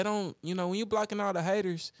don't, when you blocking all the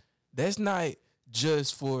haters, that's not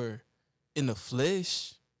just for in the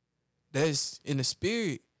flesh. That's in the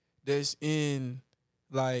spirit. That's in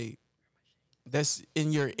like that's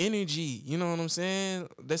in your energy. You know what I'm saying?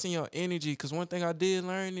 That's in your energy. Cause one thing I did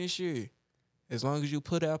learn this year, as long as you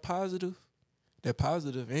put out positive, that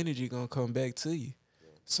positive energy gonna come back to you.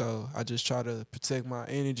 So I just try to protect my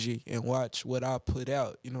energy and watch what I put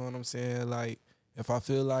out. You know what I'm saying? Like if I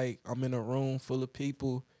feel like I'm in a room full of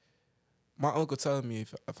people, my uncle told me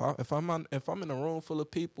if I'm in a room full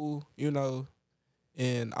of people,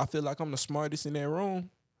 and I feel like I'm the smartest in that room,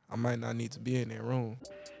 I might not need to be in that room.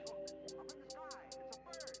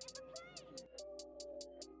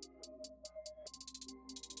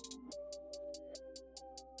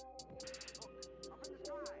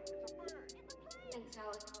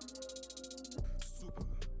 Super,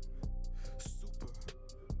 super,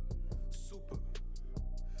 super,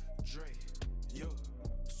 Dre, yo,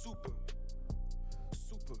 super,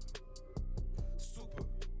 super, super,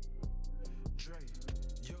 Dre,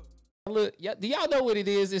 yo. Look, do y'all know what it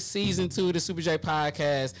is? It's season 2 of the Super J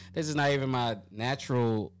podcast. This is not even my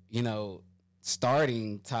natural,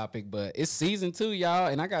 starting topic, but it's season 2, y'all.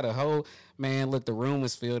 And I got a whole, man, look, the room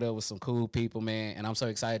is filled up with some cool people, man. And I'm so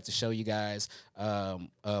excited to show you guys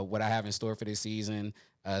what I have in store for this season.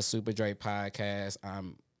 Super J podcast.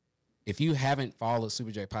 If you haven't followed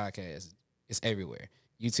Super J podcast, it's everywhere.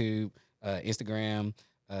 YouTube, Instagram,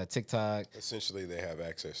 TikTok. Essentially, they have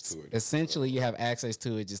access to it. Essentially, you have access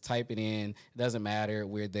to it. Just type it in. It doesn't matter.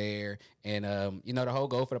 We're there. And, the whole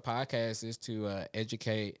goal for the podcast is to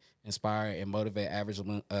educate, inspire, and motivate average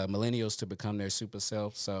millennials to become their super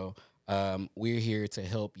self. So we're here to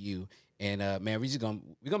help you. And, man, we're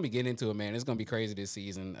gonna be getting into it, man. It's going to be crazy this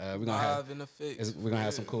season. We're going to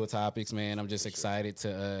have some cool topics, man. I'm just excited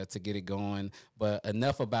to get it going. But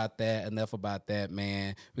enough about that,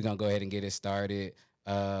 man. We're going to go ahead and get it started.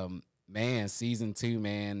 Man, season 2,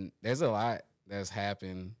 man, there's a lot that's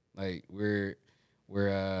happened. Like we're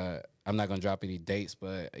I'm not gonna drop any dates,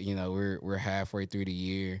 but we're halfway through the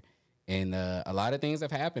year, and a lot of things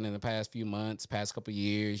have happened in the past few months, past couple of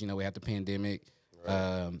years. We had the pandemic. Right.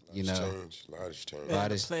 A lot has changed.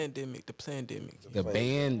 The pandemic.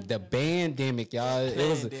 The bandemic, y'all.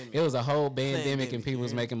 It was a whole bandemic, and people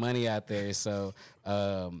was making money out there. So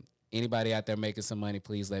anybody out there making some money,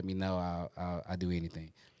 please let me know. I'll do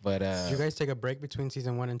anything. But did you guys take a break between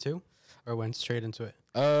season 1 and 2, or went straight into it?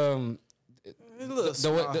 A little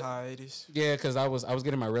small hiatus. Yeah, because I was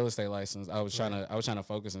getting my real estate license. I was trying to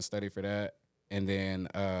focus and study for that, and then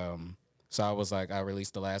so I was like, I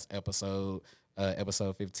released the last episode.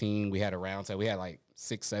 Episode 15, we had a round table. We had like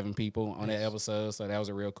 6-7 people on that episode, so that was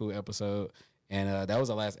a real cool episode. And that was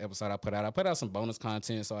the last episode I put out. I put out some bonus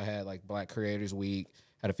content, so I had like Black Creators Week,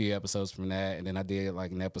 had a few episodes from that, and then I did like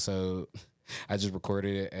an episode. I just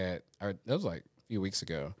recorded it that was like a few weeks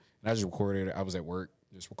ago, and I just recorded it. I was at work,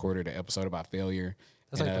 just recorded an episode about failure.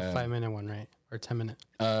 That's like the 5-minute one, right? Or 10-minute?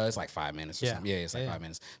 It's like 5 minutes or something. Yeah, it's like 5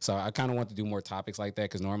 minutes. So I kind of want to do more topics like that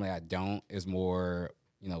because normally I don't. It's more,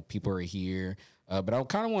 people are here. But I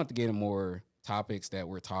kind of want to get in more topics that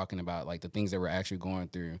we're talking about, like the things that we're actually going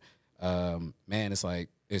through. Man, it's like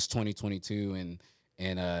it's 2022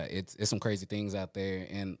 and it's some crazy things out there.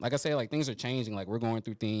 And like I say, like things are changing. Like we're going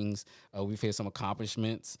through things. We've hit some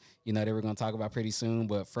accomplishments, that we're going to talk about pretty soon.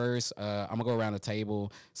 But first, I'm going to go around the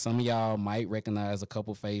table. Some of y'all might recognize a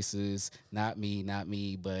couple faces. Not me,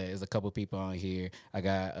 but there's a couple people on here. I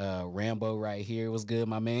got Rambo right here. What's good,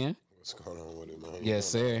 my man? What's going on with it, man? Yes,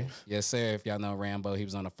 sir. Yes, sir. If y'all know Rambo, he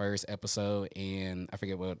was on the first episode, and I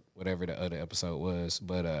forget whatever the other episode was.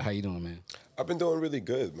 But how you doing, man? I've been doing really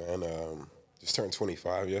good, man. Just turned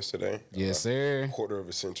 25 yesterday. Yes, sir. Quarter of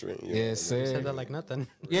a century. Yes, sir. You said that like nothing.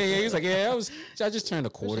 Yeah. He was like, I just turned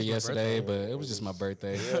a quarter yesterday, but it was just my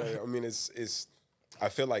birthday. Yeah, I mean, it's. I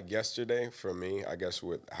feel like yesterday for me, I guess,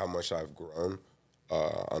 with how much I've grown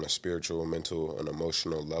on a spiritual, mental, and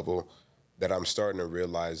emotional level, that I'm starting to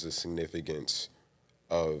realize the significance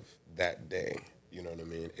of that day. You know what I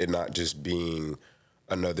mean? It not just being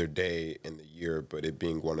another day in the year, but it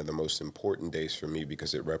being one of the most important days for me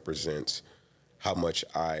because it represents how much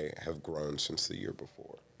I have grown since the year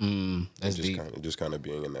before. That's deep. Just kind of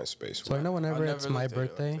being in that space. So I know whenever it's my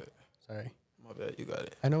birthday, sorry. My bad, you got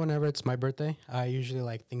it. I know whenever it's my birthday, I usually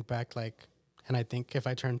like think back and I think if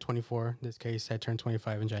I turn 24, in this case, I turned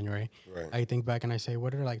 25 in January. Right. I think back and I say,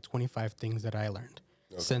 what are like 25 things that I learned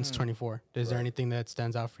since 24? Is there anything that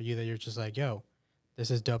stands out for you that you're just like, yo, this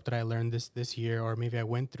is dope that I learned this year, or maybe I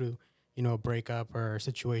went through, a breakup or a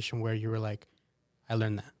situation where you were like, I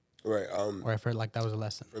learned that. Right. Or I felt like that was a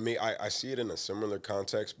lesson. For me, I see it in a similar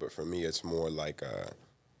context, but for me, it's more like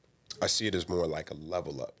I see it as more like a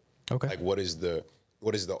level up. Okay. Like what is the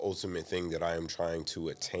ultimate thing that I am trying to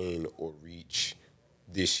attain or reach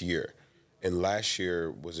this year? And last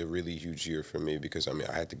year was a really huge year for me because I mean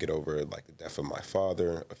I had to get over like the death of my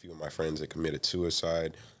father. A few of my friends that committed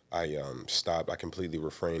suicide. I stopped. I completely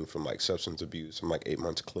refrained from like substance abuse. I'm like 8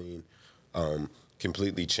 months clean.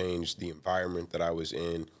 Completely changed the environment that I was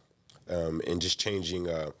in, and just changing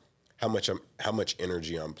how much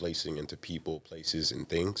energy I'm placing into people, places, and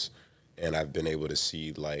things. And I've been able to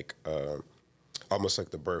see like almost like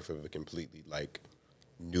the birth of a completely like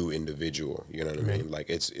new individual. You know what I mean? Like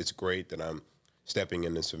it's great that I'm stepping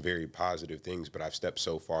into some very positive things, but I've stepped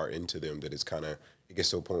so far into them that it gets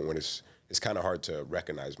to a point when it's kind of hard to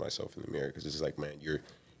recognize myself in the mirror because it's like, man, you're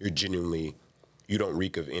genuinely, you don't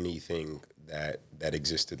reek of anything that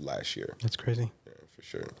existed last year. That's crazy. Yeah, for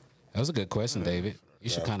sure. That was a good question, David. You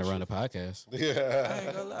should kind of run a podcast. I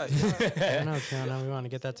ain't gonna lie. Yeah. I don't know, Tiana, we want to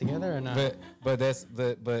get that together or not? But that's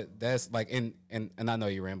like and I know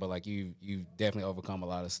you ran, but like you definitely overcome a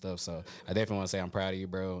lot of stuff. So I definitely want to say I'm proud of you,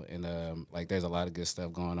 bro. And like there's a lot of good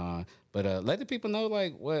stuff going on. But let the people know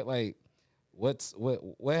like what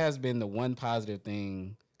has been the one positive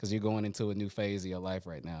thing because you're going into a new phase of your life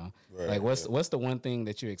right now. Right, like what's the one thing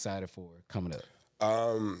that you're excited for coming up?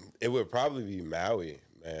 It would probably be Maui,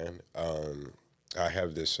 man. I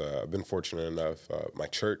have this. I've been fortunate enough. My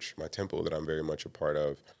church, my temple that I'm very much a part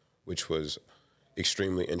of, which was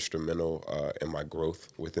extremely instrumental in my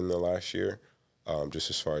growth within the last year, just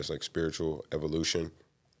as far as like spiritual evolution,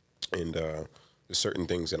 and there's certain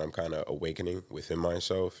things that I'm kind of awakening within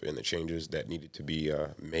myself, and the changes that needed to be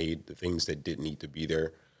made, the things that didn't need to be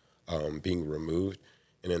there, being removed,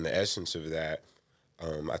 and in the essence of that,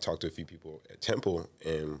 I talked to a few people at Temple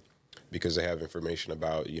and. Because they have information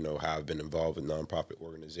about, how I've been involved with nonprofit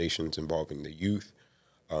organizations involving the youth,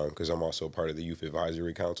 because I'm also part of the Youth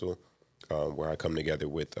Advisory Council, where I come together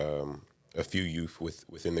with a few youth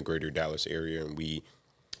within the greater Dallas area, and we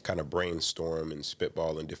kind of brainstorm and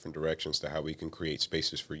spitball in different directions to how we can create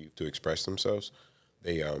spaces for youth to express themselves.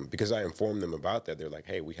 They, because I informed them about that, they're like,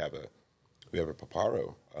 hey, we have a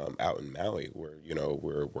paparo out in Maui where,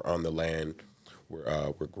 we're on the land,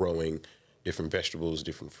 we're growing different vegetables,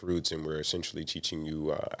 different fruits, and we're essentially teaching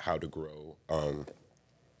you how to grow, and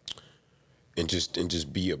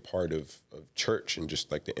just be a part of church and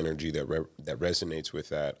just like the energy that resonates with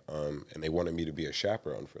that. And they wanted me to be a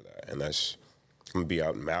chaperone for that, and I'm gonna be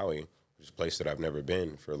out in Maui, which is a place that I've never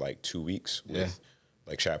been for like 2 weeks with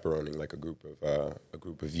like chaperoning like a group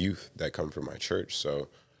of youth that come from my church. So.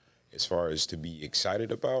 As far as to be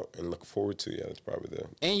excited about and look forward to, that's probably the.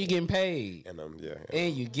 And you getting paid. And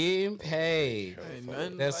And you getting paid. Ain't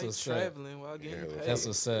nothing That's like what's up. traveling while getting paid. That's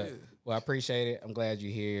what's up. Yeah. Well, I appreciate it. I'm glad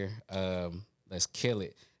you're here. Let's kill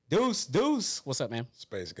it. Deuce. What's up, man?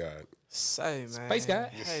 Space God. Say, man. Space guy.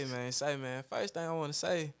 Hey, man. Say, man. First thing I want to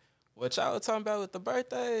say, what y'all talking about with the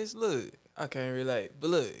birthdays, look, I can't relate. But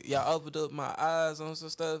look, y'all opened up my eyes on some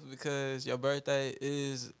stuff because your birthday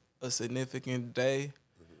is a significant day.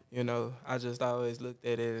 I just always looked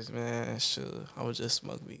at it as, man, sure, I would just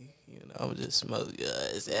smoke me. I would just smoke.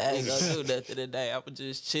 I ain't gonna do nothing today. I would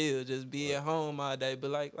just chill, just be at home all day. But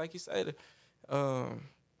like you said,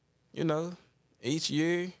 each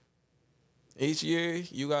year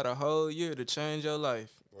you got a whole year to change your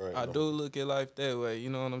life. Right. I do look at life that way. You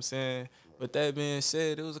know what I'm saying? But that being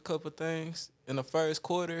said, it was a couple things in the first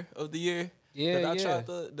quarter of the year.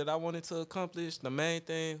 That I wanted to accomplish. The main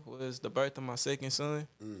thing was the birth of my second son.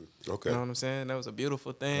 Okay. You know what I'm saying? That was a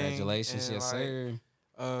beautiful thing. Congratulations, And, yes, sir.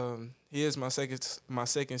 He is my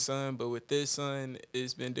second son, but with this son,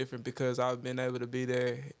 it's been different because I've been able to be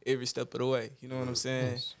there every step of the way. You know what I'm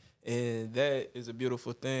saying? Yes. And that is a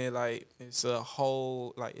beautiful thing. Like it's a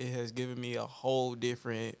whole, like it has given me a whole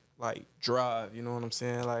different like drive. You know what I'm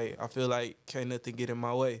saying? Like I feel like can't nothing get in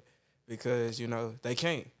my way because they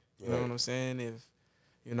can't. You know what I'm saying?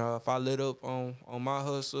 If I lit up on my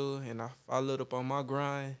hustle and if I lit up on my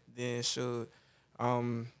grind, then sure,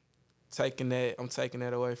 I'm taking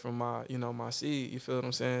that away from my my seed. You feel what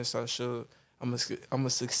I'm saying? So sure, I'm gonna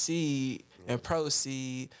succeed and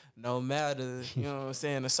proceed no matter what I'm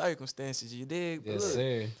saying the circumstances. You dig? But Yes, look,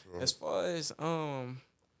 sir. as far as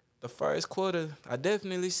the first quarter, I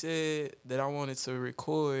definitely said that I wanted to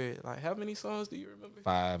record. Like, how many songs do you remember?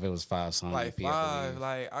 5. It was 5 songs. Like EP, I 5. believe.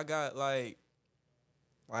 Like I got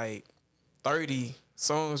like 30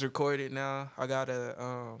 songs recorded now. I got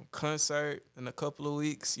a concert in a couple of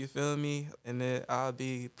weeks. You feel me? And then I'll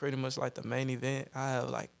be pretty much like the main event. I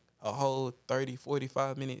have like a whole 30,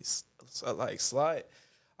 45 minutes like slot.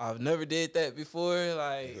 I've never did that before.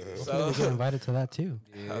 Like, So we so get invited to that too.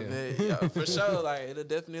 Yeah. I mean, yeah, for sure. Like, it'll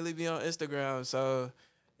definitely be on Instagram. So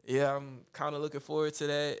yeah, I'm kind of looking forward to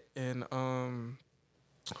that. And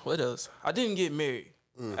what else? I didn't get married.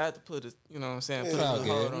 I had to put a, you know what I'm saying, put It's a all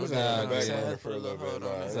little hold good. on It's that. all You know what I'm good. saying? I had Back to put a burner little for a hold little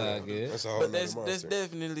on bit. It's that. all good. That's a whole But nother that's monster.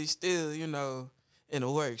 definitely still, you know, in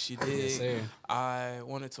the works. You dig? sir. I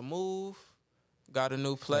wanted to move. Got a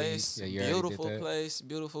new place. yeah, you already did Beautiful that. place.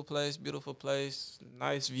 Beautiful place. Beautiful place.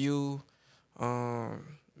 Nice view. Man,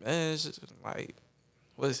 it's just like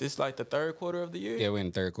it's like the third quarter of the year. Yeah, we're in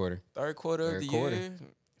the third quarter. Third quarter of Third the quarter. year.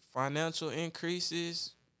 Financial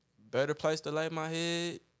increases. Better place to lay my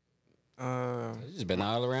head. It's just been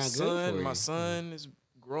all around good for you. My son is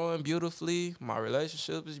growing beautifully. My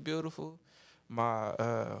relationship is beautiful. My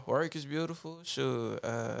work is beautiful. Sure,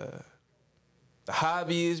 the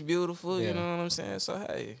hobby is beautiful. Yeah. You know what I'm saying? So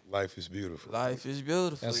hey, Life is beautiful. life is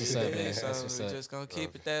beautiful. That's what's you up, dig? man. So That's what's we up. just gonna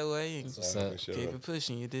keep it that way and What's up? For sure. keep it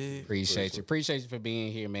pushing. You did. Appreciate you. Appreciate you for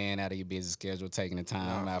being here, man, out of your busy schedule, taking the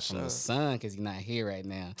time Nah, out for from the sure. sun because you're not here right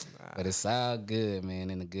now. But it's all good, man,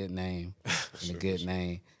 in a good name. In a good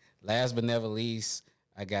name. Last but never least,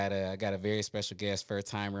 I got a very special guest, first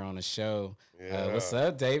timer on the show. What's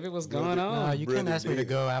up, David? What's going No, on? you Brother can't ask me to Dave.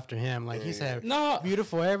 go after him. Like he said, No.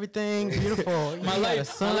 beautiful everything, beautiful. My life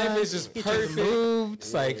is just perfect. Moved.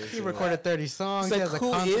 It's like, He recorded 30 songs. it's He like has a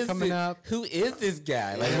who concert is coming it? up. Who is this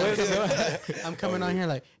guy? Like, what's I'm coming on here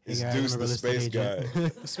like, hey It's guys, Deuce I'm a the real estate space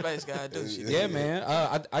agent. guy. Space guy do shit. Yeah,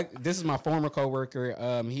 man. This is my former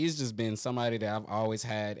coworker. He's just been somebody that I've always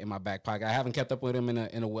had in my back pocket. I haven't kept up with him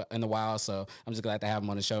in a while, so I'm just glad to have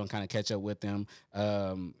him on the show and kind of catch up with him.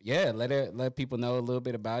 Yeah, let people know a little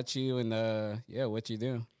bit about you and what you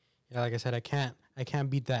do. Yeah, like I said, I can't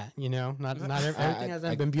beat that. You know, not everything hasn't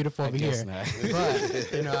I been beautiful over guess here. not.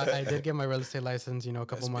 But you know, I did get my real estate license. You know, a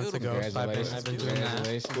couple months ago. So I've been doing that.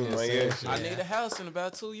 Congratulations. Cool, Yes, sir. I need a house in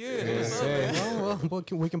about 2 years. Yes, What's up, sir. man? Well,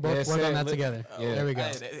 we can both Yes, work sir. on that Look- together. Yeah. There we go.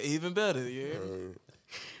 Hey, that- even better, yeah.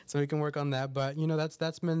 So we can work on that. But you know,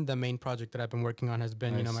 that's been the main project that I've been working on has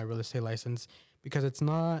been you know Nice. my real estate license because it's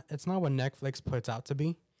not what Netflix puts out to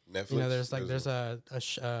be. Netflix. You know, there's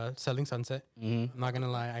a Selling Sunset. Mm-hmm. I'm not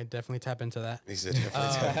gonna lie, I definitely tap into that. He said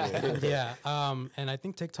definitely. Yeah. And I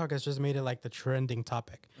think TikTok has just made it like the trending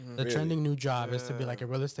topic. The Really? trending new job is to be Yeah. like a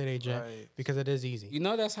real estate agent Right. because it is easy. You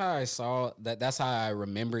know, that's how I saw that. That's how I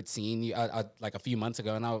remembered seeing you. I like a few months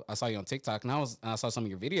ago, and I saw you on TikTok, and I saw some of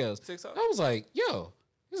your videos. TikTok? I was like, yo,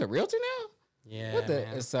 he's a realtor now. Yeah. What the?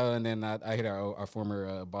 man. So and then I hit our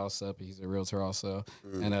former boss up. He's a realtor also,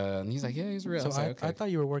 and he's like, yeah, he's a realtor. So I was like, I okay.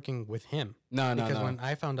 thought you were working with him. No, Because when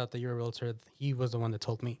I found out that you're a realtor, he was the one that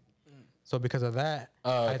told me. So because of that,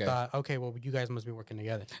 Oh, okay. I thought, okay, well, you guys must be working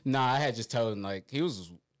together. No, I had just told him like he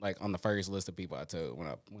was like on the first list of people I told when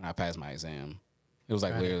I passed my exam. It was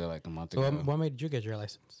like Got it. literally like a month So ago. what made you get your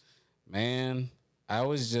license? Man, I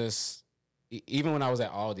was just even when I was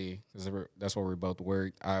at Aldi, because that's where we both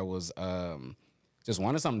worked. I was just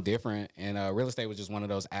wanted something different, and real estate was just one of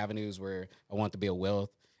those avenues where I wanted to build wealth.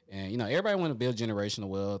 And you know, everybody want to build generational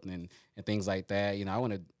wealth and things like that. You know, I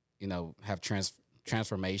want to have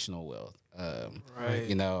transformational wealth. Right.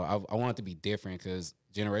 You know, I want it to be different because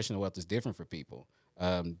generational wealth is different for people.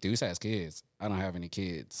 Deuce has kids. I don't have any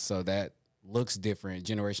kids, so that looks different.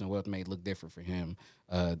 Generational wealth may look different for him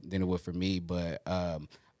than it would for me. But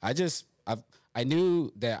I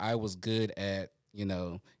knew that I was good at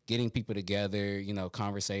getting people together,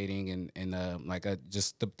 conversating and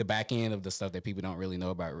just the back end of the stuff that people don't really know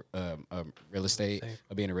about real estate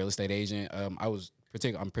or being a real estate agent.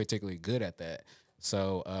 I'm particularly good at that.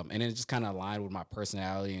 So, and it just kind of aligned with my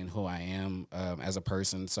personality and who I am as a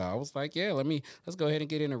person. So I was like, yeah, let's go ahead and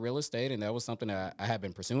get into real estate. And that was something that I had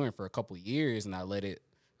been pursuing for a couple of years, and I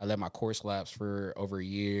let my course lapse for over a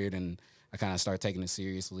year, and I kind of started taking it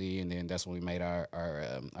seriously. And then that's when we made our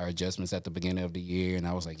adjustments at the beginning of the year. And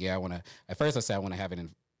I was like, yeah, at first I said I want to have it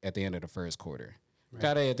at the end of the first quarter. Right.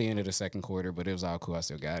 Got it at the end of the second quarter, but it was all cool. I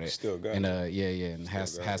still got it. Still got and, it. And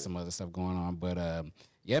has some other stuff going on. But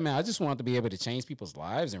yeah, man, I just want to be able to change people's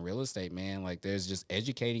lives in real estate, man. Like there's just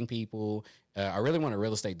educating people. I really want to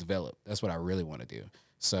real estate develop. That's what I really want to do.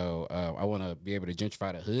 So I want to be able to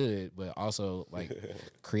gentrify the hood, but also like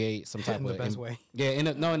create some type In of the best way. Yeah, in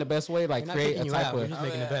the best way, like We're not create kicking a you type out. We're of. just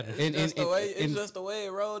making it better. It's just the way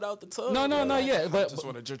it rolled out the tongue. No, yeah, I but just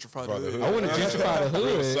want to gentrify For the the hood. hood. I want to gentrify the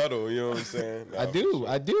Real hood. subtle, you know what I'm saying? I do,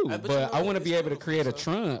 Hey, but but you know, I want to it's be able to beautiful, create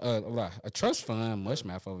so. a trust fund. Much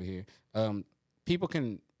math over here. People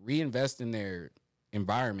can reinvest in their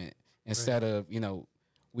environment instead of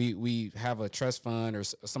we have a trust fund or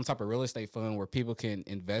some type of real estate fund where people can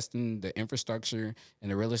invest in the infrastructure and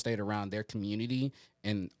the real estate around their community,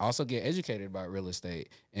 and also get educated about real estate,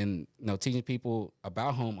 and teaching people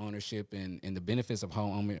about home ownership and the benefits of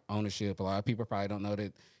home ownership. A lot of people probably don't know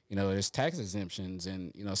that there's tax exemptions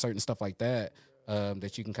and certain stuff like that.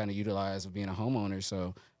 That you can kind of utilize of being a homeowner.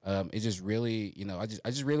 So it just really, I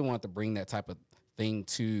just really want to bring that type of thing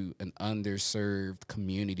to an underserved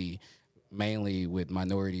community, mainly with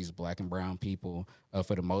minorities, Black and brown people,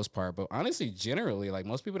 for the most part. But honestly, generally, like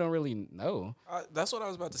most people don't really know. That's what I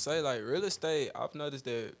was about to say. Like real estate, I've noticed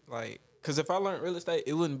that because if I learned real estate,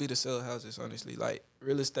 it wouldn't be to sell houses. Honestly, like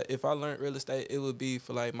real estate, if I learned real estate, it would be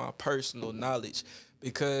for like my personal knowledge,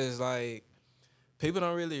 because like people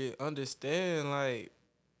don't really understand like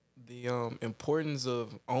the importance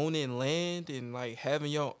of owning land and like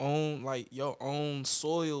having your own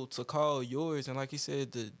soil to call yours, and like you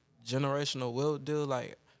said, the generational wealth deal.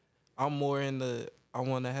 Like I'm more in I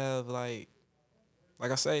want to have like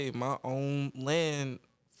I say, my own land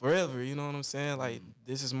forever. You know what I'm saying? Like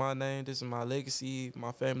this is my name, this is my legacy.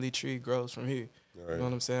 My family tree grows from here. Right. You know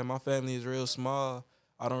what I'm saying? My family is real small.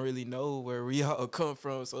 I don't really know where we all come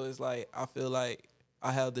from, so it's like I feel like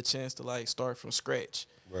I have the chance to like start from scratch.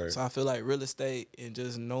 Right. So I feel like real estate and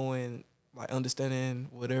just knowing, like understanding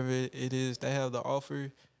whatever it is they have to offer,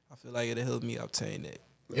 I feel like it'll help me obtain that.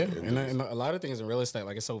 Yeah, and a lot of things in real estate,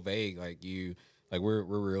 like it's so vague. We're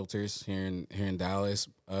realtors here in Dallas,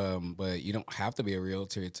 but you don't have to be a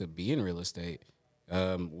realtor to be in real estate.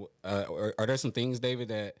 Are there some things, David,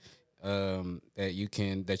 that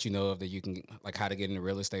you know of that you can, like how to get into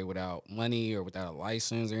real estate without money or without a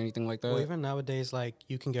license or anything like that? Well, even nowadays, like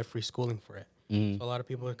you can get free schooling for it. So a lot of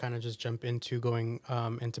people kind of just jump into going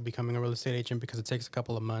into becoming a real estate agent because it takes a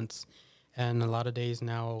couple of months, and a lot of days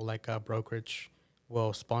now, like a brokerage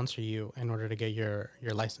will sponsor you in order to get your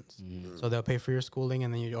license. So they'll pay for your schooling,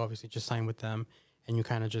 and then you obviously just sign with them, and you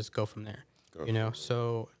kind of just go from there.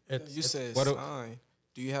 So You said sign.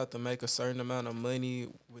 Do you have to make a certain amount of money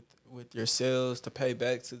with your sales to pay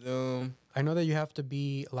back to them? I know that you have to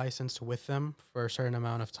be licensed with them for a certain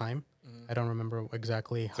amount of time. I don't remember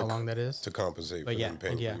exactly how long that is. To compensate for them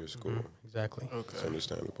paying for your school. Exactly. Okay. It's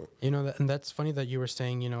understandable. And that's funny that you were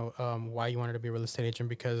saying, why you wanted to be a real estate agent,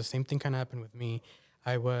 because the same thing kind of happened with me.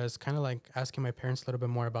 I was kind of like asking my parents a little bit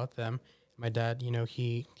more about them. My dad,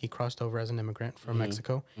 he crossed over as an immigrant from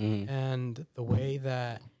Mexico, and the way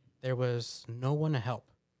that there was no one to help.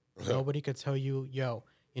 Nobody could tell you,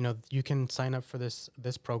 you can sign up for this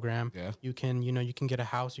program. Yeah. You can, you can get a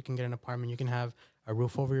house, you can get an apartment, you can have a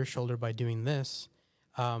roof over your shoulder by doing this.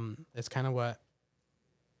 It's kind of what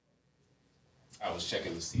I was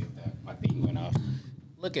checking to see if my thing went off.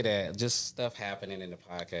 Look at that, just stuff happening in the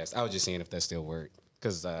podcast. I was just seeing if that still worked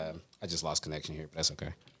because I just lost connection here, but that's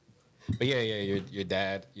okay. But yeah, your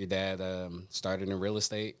dad started in real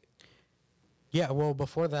estate. Yeah, well,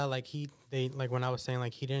 before that, when I was saying,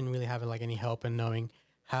 like, he didn't really have like any help in knowing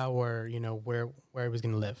how or where he was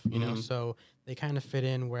gonna live. So they kind of fit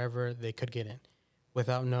in wherever they could get in,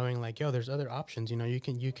 without knowing like, there's other options. You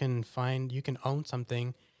can own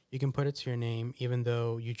something, you can put it to your name, even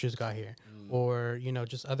though you just got here, or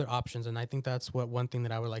just other options. And I think that's one thing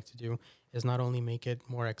that I would like to do is not only make it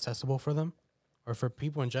more accessible for them, or for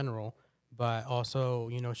people in general, but also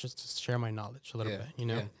just to share my knowledge a little bit.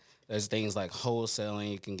 Yeah. There's things like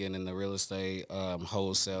wholesaling. You can get into real estate,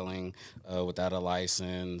 wholesaling without a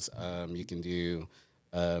license. You can do,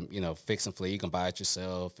 fix and flip. You can buy it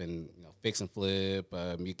yourself and fix and flip.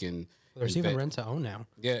 You can. There's even rent to own now.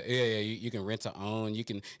 Yeah. You can rent to own. You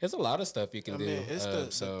can. There's a lot of stuff you can do. It's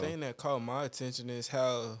the thing that caught my attention is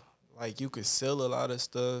how like you could sell a lot of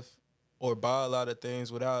stuff or buy a lot of things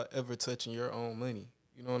without ever touching your own money.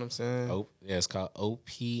 You know what I'm saying? It's called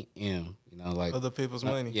OPM. Like other people's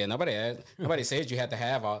money. Yeah, nobody said you had to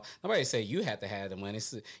have all. Nobody said you had to have the money.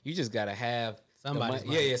 You just gotta have somebody's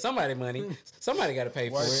money. Yeah, somebody money. Somebody got to pay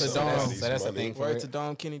for it. So that's the thing. Word to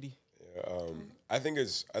Dom Kennedy. Yeah, I think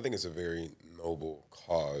it's a very noble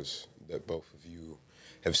cause that both of you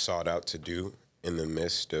have sought out to do in the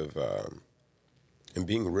midst of and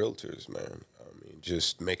being realtors, man. I mean,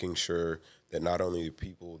 just making sure that not only the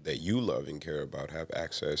people that you love and care about have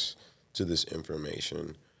access to this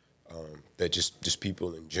information, that just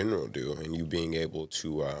people in general do, and you being able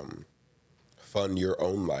to fund your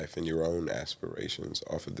own life and your own aspirations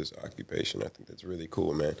off of this occupation. I think that's really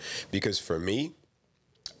cool, man. Because for me,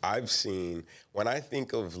 I've seen, when I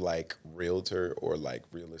think of like realtor or like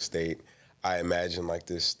real estate, I imagine like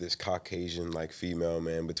this Caucasian like female,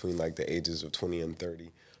 man, between like the ages of 20 and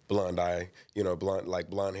 30, blonde eye,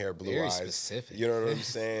 blonde hair, blue Very eyes. specific. You know what I'm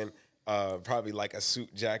saying? probably like a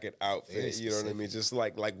suit jacket outfit. Very You know what I mean? Just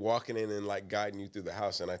like walking in and like guiding you through the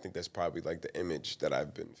house. And I think that's probably like the image that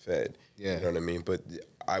I've been fed. Yeah. You know what I mean? But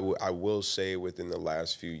I will say within the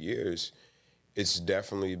last few years, it's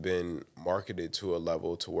definitely been marketed to a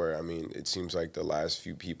level to where, I mean, it seems like the last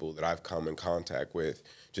few people that I've come in contact with,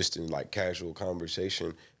 just in like casual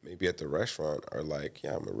conversation, maybe at the restaurant, are like,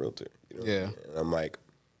 yeah, I'm a realtor. You know what I Yeah. mean? And I'm like,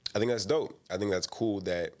 I think that's dope. I think that's cool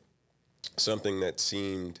that something that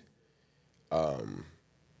seemed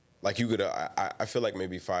like you could, I feel like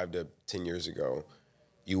maybe 5 to 10 years ago,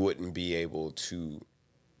 you wouldn't be able to.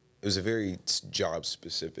 It was a very job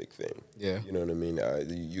specific thing. Yeah. You know what I mean?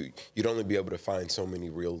 You'd only be able to find so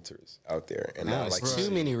many realtors out there, and Now now it's like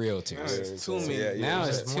too many realtors. It's too many. Yeah, Now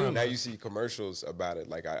it's exactly. too Now many. you see commercials about it.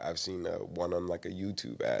 Like I've seen one on like a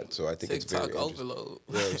YouTube ad. So I think it's very TikTok interesting. overload.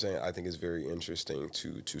 You know what I'm saying? I think it's very interesting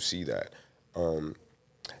to see that.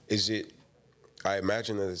 Is it? I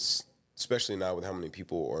imagine that it's, especially now with how many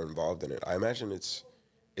people are involved in it. I imagine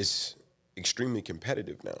it's extremely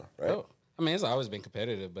competitive now, right? Oh, I mean, it's always been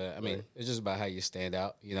competitive, but I mean, it's just about how you stand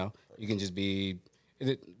out. You know, you can just be.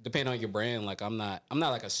 It depend on your brand. Like I'm not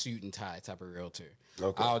like a suit and tie type of realtor.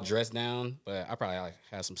 Okay. I'll dress down, but I probably like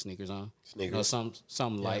have some sneakers on. Sneakers. You know,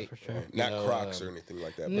 some light. for sure. You Not know, Crocs or anything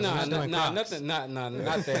like that. but- No, not no, doing no, Crocs. nothing. Not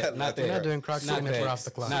that. Not that. We're not doing Crocs Not even if we're that. off the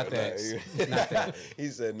clock. Not that. Not that. He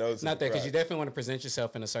said no to Not the that, because you Crocs. definitely want to present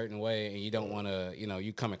yourself in a certain way, and you don't want to, you know,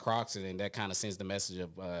 you come in Crocs, and then that kind of sends the message of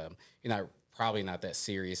you're not probably not that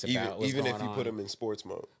serious about what's Even going if you on. put them in sports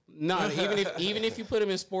mode. No, even if you put them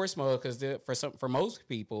in sports mode, because for most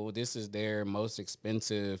people, this is their most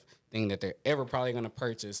expensive thing that they're ever probably going to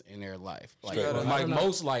purchase in their life. Like, Straight up. like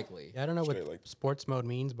most likely. Yeah, I don't know what Straight like- sports mode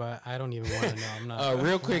means, but I don't even want to know. I'm not.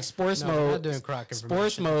 Real quick, sports No, I'm not mode. doing Croc Sports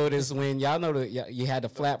information. mode is when y'all know that you had the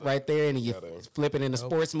flap right there, and you flip it into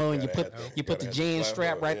sports mode, and you Gotta put have- you put the gotta have jean the flap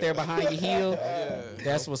strap mode, right yeah. there behind your heel.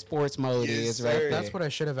 That's what sports mode Yes, is sir. right there. That's what I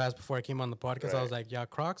should have asked before I came on the podcast. I was like, yeah,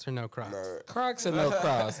 Crocs or no Crocs? Crocs or no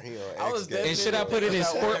Crocs. He on I was X Games. And should I put it in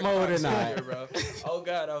About sport wearing mode or Crocs not? earlier, bro. Oh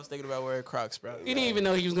God, I was thinking about wearing Crocs, bro. You didn't even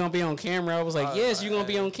know he was gonna be on camera. I was like, "Yes, you're gonna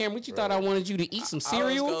be on camera." What you thought I wanted you to eat some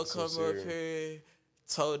cereal? I was gonna come up here,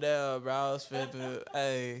 toe down, bro. I was finna,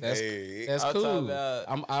 hey, Hey, That's I'm talking cool.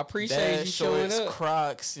 about I appreciate dad you showing shorts, up.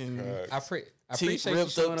 Crocs, and I appreciate you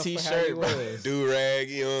ripped showing up up for how t-shirt, you bro. was. do rag,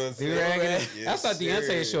 you know what I'm saying? Do-rag. Yes, That's how Deontay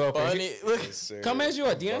sir. show up. funny. Look, Yes, sir. Come as you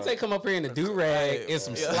are. Deontay come up here in a do rag and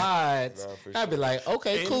some Yeah. slides. Nah, for I'd be sure. like,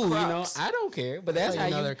 okay, In cool. You know, Crocs. I don't care. But that's That's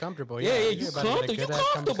how how you. they're comfortable. Yeah, You're you about to get a comfortable. You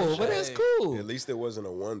good-ass comfortable, but that's Hey. cool. At least it wasn't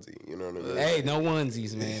a onesie, you know what I mean? Hey, no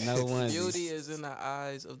onesies, man. No beauty onesies. is in the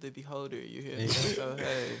eyes of the beholder. You hear me? So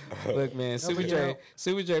hey, Look, man, Super but J, you know-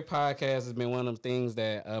 Super J podcast has been one of them things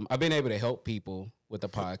that I've been able to help people with the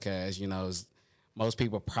podcast. You know, most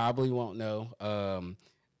people probably won't know.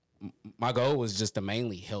 My goal was just to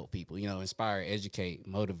mainly help people. You know, inspire, educate,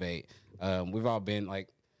 motivate. We've all been like.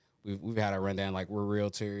 We've had a rundown, like we're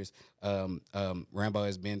realtors. Rambo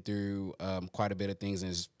has been through quite a bit of things in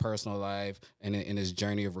his personal life and in his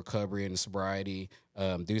journey of recovery and sobriety.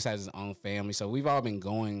 Deuce has his own family. So we've all been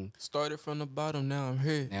going. started from the bottom. Now I'm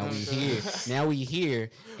here. Now we here. Now we here.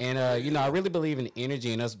 And you know, I really believe in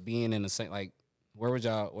energy and us being in the same, like, where would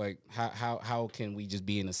y'all, like, how can we just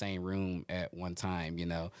be in the same room at one time, you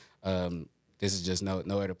know? This is just no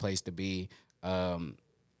other place to be.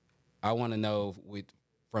 I want to know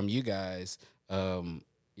from you guys,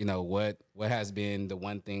 you know, what has been the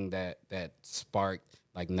one thing that sparked,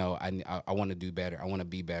 like, no, I want to do better. I want to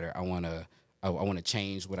be better. I want to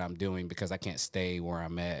change what I'm doing because I can't stay where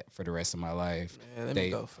I'm at for the rest of my life. Man, let me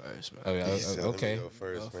go first, man. Oh, yeah, He said, let me okay. go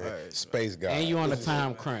first, Go man. first. Space guy. And you on a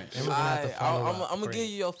time crunch. And we're gonna have to follow I'm up. gonna Great. give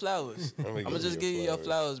you your flowers. I'm give gonna just you give you your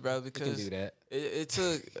flowers. flowers, bro, You can because do that. it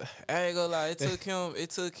took. I ain't gonna lie. It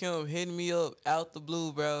took him hitting me up out the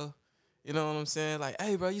blue, bro. You know what I'm saying? Like,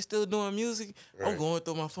 hey, bro, you still doing music? I'm Right. going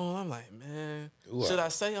through my phone. I'm like, man, Do should I? I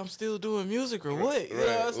say I'm still doing music or what? You know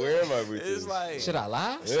Right. what I'm saying? Where am I with It's this? like, Should I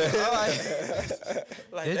lie?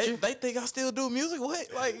 like Did you? they think I still do music. What?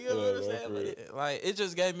 Like, you know what I'm Yeah, saying? for But it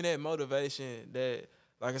just gave me that motivation that,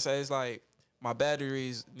 like I say, it's like my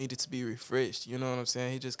batteries needed to be refreshed. You know what I'm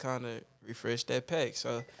saying? He just kind of refreshed that pack.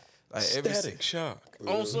 So, like, Static shock.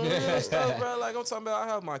 on some real stuff, bro. Like, I'm talking about,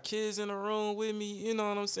 I have my kids in the room with me. You know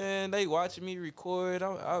what I'm saying? They watching me record.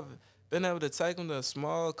 I've been able to take them to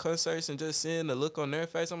small concerts and just seeing the look on their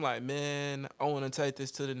face. I'm like, man, I want to take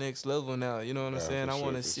this to the next level now. You know what I'm Nah, saying? for I sure,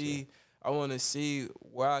 want to for see. I want to see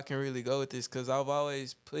where I can really go with this, because I've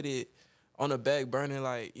always put it on the back burner,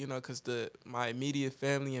 like, you know, because my immediate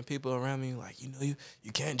family and people around me, like, you know,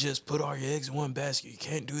 you can't just put all your eggs in one basket. You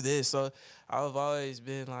can't do this. So I've always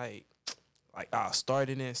been like like I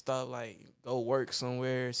started and stuff, like go work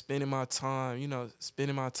somewhere, spending my time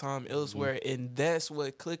elsewhere, and that's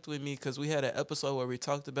what clicked with me because we had an episode where we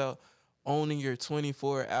talked about owning your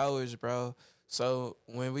 24 hours, bro. So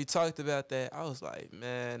when we talked about that, I was like,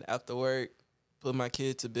 man, after work, put my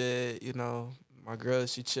kid to bed, my girl,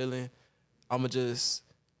 she chilling. I'ma just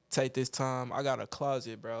take this time. I got a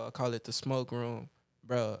closet, bro. I call it the smoke room,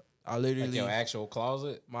 bro. I literally Like your actual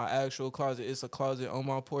closet. my actual closet. It's a closet on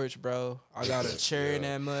my porch, bro. I got a chair in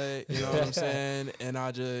that mud, you know what I'm saying? And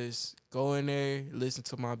I just go in there, listen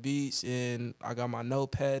to my beats, and I got my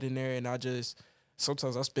notepad in there, and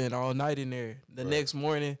sometimes I spend all night in there. The next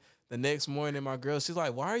morning, my girl, she's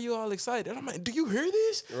like, "Why are you all excited?" I'm like, "Do you hear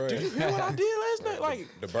this? Right. Did you hear what I did last night?" Like,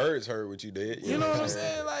 The birds heard what you did. you know what I'm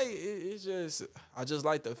saying? Like, it's just, I just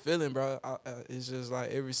like the feeling, bro. It's just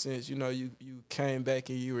like ever since, you came back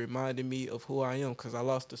and you reminded me of who I am because I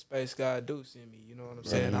lost the space guy Deuce in me. You know what I'm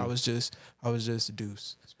saying? I was just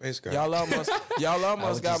Deuce. Space guy. Y'all almost got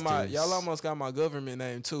just Deuce. y'all almost got my government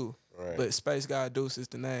name too. Right. But Space Guy Deuce is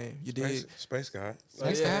the name. You did. Space guy. So,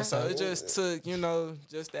 Space yeah, guy. so it just took,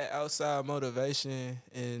 just that outside motivation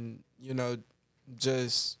and,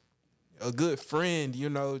 just a good friend,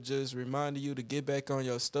 just reminding you to get back on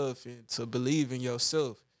your stuff and to believe in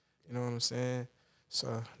yourself. You know what I'm saying?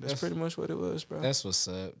 So that's pretty much what it was, bro. That's what's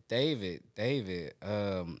up, David.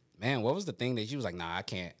 Man, what was the thing that you was like? Nah, I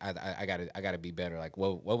can't. I gotta be better. Like,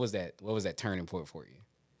 what was that? What was that turning point for you?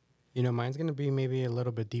 Mine's gonna be maybe a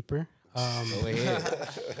little bit deeper. Go ahead.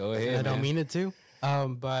 Go ahead. I don't man. mean it to.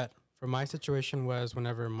 But for my situation was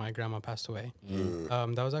whenever my grandma passed away.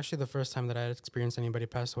 That was actually the first time that I had experienced anybody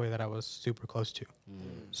pass away that I was super close to.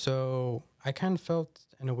 So I kind of felt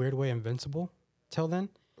in a weird way invincible till then,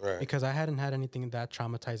 Right. because I hadn't had anything that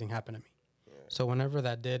traumatizing happen to me. So whenever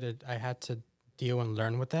that did, I had to deal and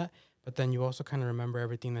learn with that. But then you also kind of remember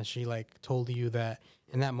everything that she told you that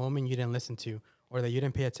in that moment you didn't listen to, or that you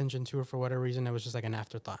didn't pay attention to, or for whatever reason it was just like an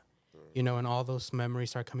afterthought, and all those memories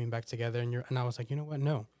start coming back together, and I was like, you know what,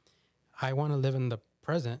 no, I want to live in the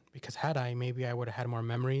present, because maybe I would have had more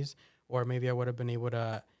memories, or maybe I would have been able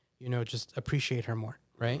to, just appreciate her more,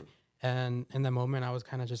 right? And in that moment, I was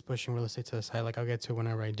kind of just pushing real estate to the side, like I'll get to it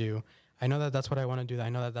whenever I do. I know that that's what I want to do. I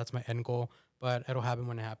know that that's my end goal, but it'll happen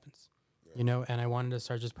when it happens, and I wanted to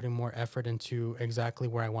start just putting more effort into exactly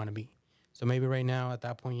where I want to be. So maybe right now at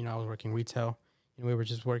that point, I was working retail. We were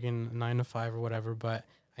just working 9 to 5 or whatever, but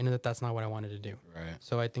I knew that that's not what I wanted to do. Right.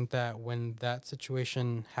 So I think that when that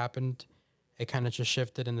situation happened, it kind of just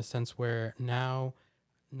shifted in the sense where now,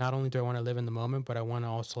 not only do I want to live in the moment, but I want to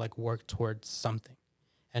also work towards something,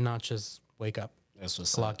 and not just wake up, That's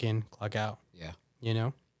what's clock up. in, clock out. Yeah.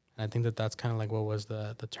 And I think that that's kind of what was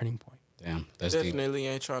the turning point. Damn. That's deep. Definitely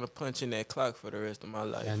ain't trying to punch in that clock for the rest of my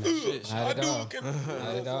life. And Shit. Not at all.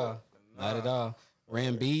 Not at all. Not at all.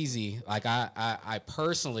 Rambeezy, like I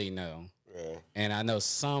personally know, and I know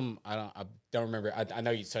some. I don't remember. I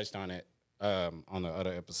know you touched on it on the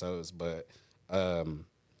other episodes, but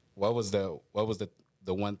what was the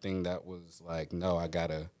one thing that was like, no, I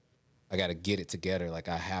gotta get it together. Like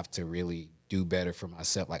I have to really do better for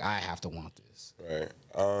myself. Like I have to want this. Right.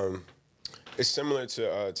 It's similar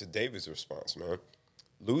to David's response, man.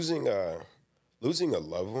 Losing a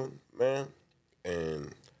loved one, man,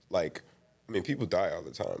 and people die all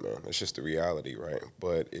the time, man. It's just the reality, right?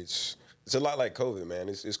 But it's a lot like COVID, man.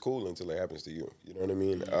 It's cool until it happens to you. You know what I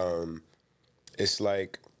mean? It's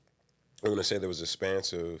like, I want to say there was a span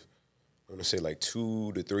of,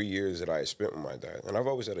 2 to 3 years that I had spent with my dad. And I've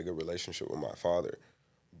always had a good relationship with my father.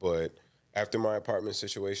 But after my apartment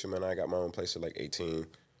situation, man, I got my own place at 18.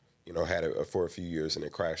 Had it for a few years, and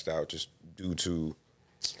it crashed out just due to,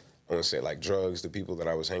 I want to say, drugs, the people that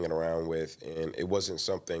I was hanging around with, and it wasn't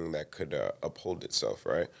something that could uphold itself,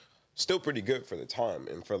 right? Still pretty good for the time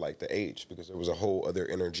and for the age, because there was a whole other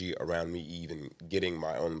energy around me even getting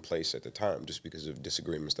my own place at the time, just because of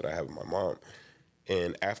disagreements that I had with my mom.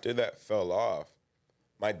 And after that fell off,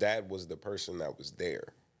 my dad was the person that was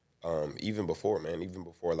there. Even before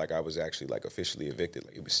I was actually officially evicted.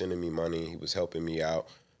 He was sending me money, he was helping me out,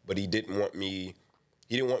 but he didn't want me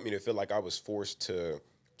to feel like I was forced to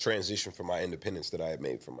transition from my independence that I had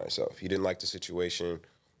made for myself. He didn't like the situation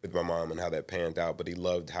with my mom and how that panned out, but he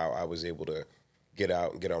loved how I was able to get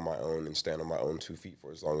out and get on my own and stand on my own 2 feet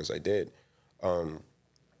for as long as I did.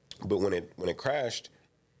 But when it crashed,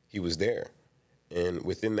 he was there. And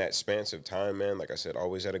within that span of time, man, like I said,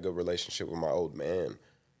 always had a good relationship with my old man.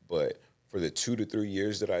 But for the 2 to 3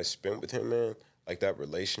 years that I spent with him, man, that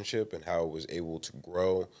relationship and how it was able to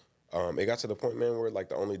grow, it got to the point, man, where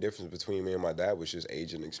the only difference between me and my dad was just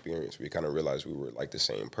age and experience. We kind of realized we were the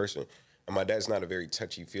same person. And my dad's not a very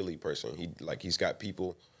touchy feely person. He's got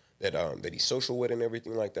people that he's social with and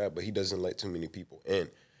everything like that, but he doesn't let too many people in.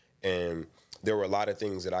 And there were a lot of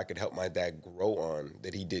things that I could help my dad grow on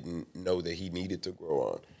that he didn't know that he needed to grow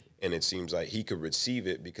on. And it seems like he could receive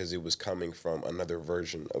it because it was coming from another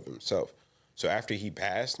version of himself. So after he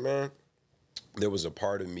passed, man, there was a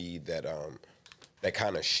part of me that that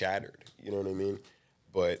kind of shattered, you know what I mean?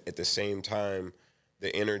 But at the same time,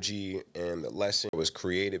 the energy and the lesson was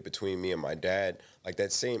created between me and my dad. Like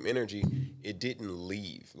that same energy, it didn't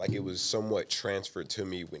leave. Like it was somewhat transferred to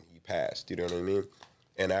me when he passed, you know what I mean?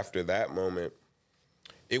 And after that moment,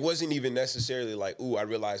 it wasn't even necessarily like, ooh, I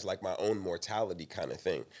realized like my own mortality kind of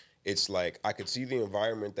thing. It's like I could see the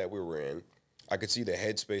environment that we were in. I could see the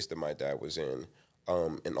headspace that my dad was in,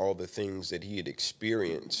 and all the things that he had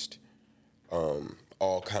experienced,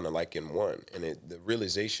 all kind of like in one. And the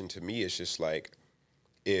realization to me is just like,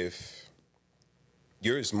 if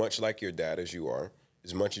you're as much like your dad as you are,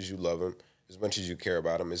 as much as you love him, as much as you care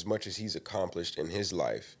about him, as much as he's accomplished in his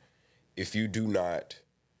life, if you do not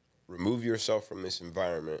remove yourself from this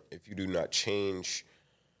environment, if you do not change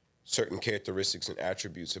certain characteristics and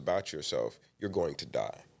attributes about yourself, you're going to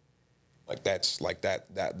die. Like that's like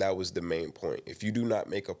that was the main point. If you do not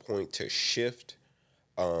make a point to shift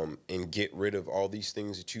and get rid of all these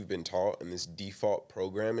things that you've been taught and this default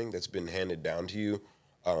programming that's been handed down to you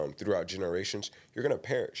throughout generations, you're gonna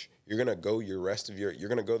perish. You're gonna go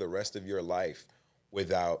the rest of your life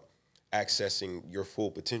without accessing your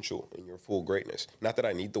full potential and your full greatness. Not that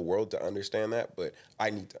I need the world to understand that, but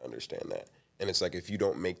I need to understand that. And it's like if you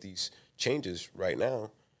don't make these changes right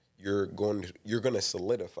now, you're gonna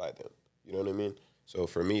solidify them. You know what I mean? So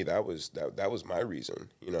for me, that was my reason.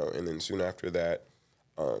 You know, and then soon after that,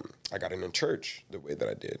 I got in church the way that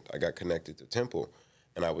I did. I got connected to Temple,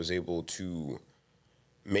 and I was able to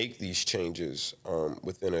make these changes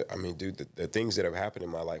within it. I mean, dude, the things that have happened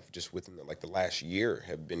in my life just within the last year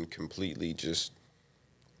have been completely just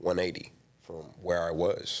 180 from where I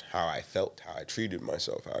was, how I felt, how I treated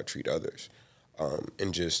myself, how I treat others,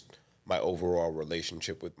 and just my overall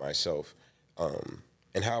relationship with myself,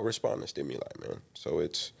 and how I respond to stimuli, man. So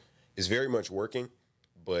it's very much working.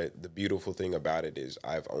 But the beautiful thing about it is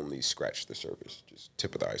I've only scratched the surface, just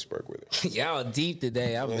tip of the iceberg with it. Y'all deep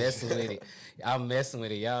today. I'm messing with it. I'm messing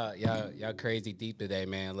with it. Y'all crazy deep today,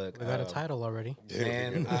 man. Look, We got a title already.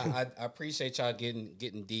 man. I appreciate y'all getting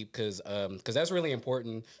deep because that's really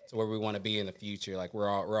important to where we want to be in the future. Like we're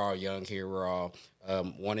all young here. We're all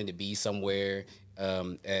wanting to be somewhere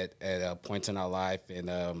at a point in our life,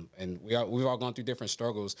 and we've all gone through different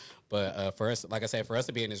struggles. But for us, like I said, for us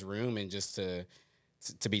to be in this room and just to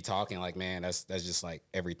be talking, like, man, that's just like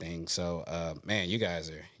everything. So man, you guys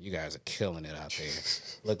are killing it out there.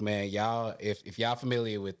 Look, man, y'all, if y'all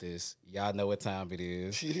familiar with this, y'all know what time it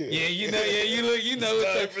is. Yeah, you know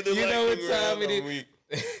what time it is.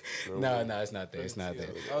 No, it's not there. It's not there.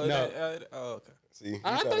 Oh, okay. See,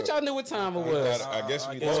 I thought y'all knew what time it was. I guess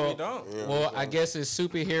we don't. Yeah, Well, I guess it's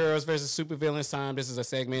superheroes versus supervillains time. This is a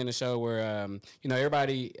segment in the show where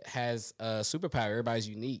everybody has a superpower. Everybody's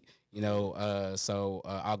unique. So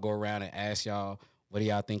I'll go around and ask y'all, what do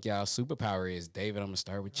y'all think y'all superpower is? David, I'm gonna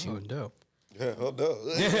start with you. Oh, dope. Yeah, hold up.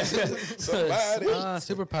 Somebody.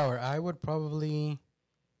 Superpower. I would probably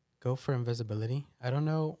go for invisibility. I don't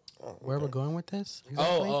know where we're going with this.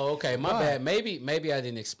 Exactly. Oh, okay. My bad. Maybe I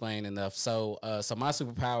didn't explain enough. So my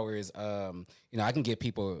superpower is, I can get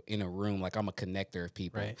people in a room. Like I'm a connector of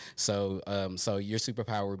people. Right. So your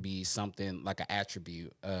superpower would be something like an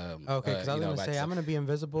attribute. Okay, because I was gonna say I'm gonna be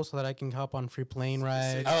invisible so that I can hop on free plane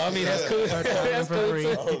rides. Oh, I mean that's cool. That's for cool free.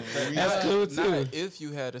 too. That's cool too. Not if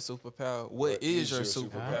you had a superpower, what is your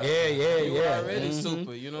superpower? Yeah. You already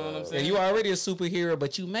super. You know what I'm saying? And you already a superhero,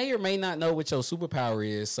 but you may or may not know what your superpower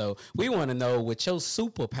is. So we want to know what your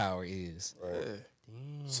superpower is. Right.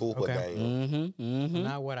 Damn. Super Okay. game.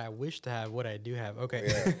 Not what I wish to have, what I do have.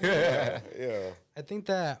 Okay. Yeah. I think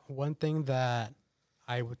that one thing that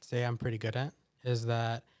I would say I'm pretty good at is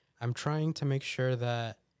that I'm trying to make sure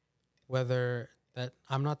that that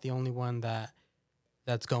I'm not the only one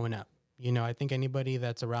that's going up. I think anybody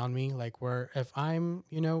that's around me, like if I'm,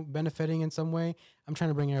 benefiting in some way, I'm trying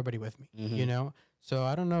to bring everybody with me, So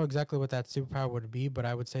I don't know exactly what that superpower would be, but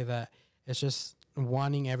I would say that it's just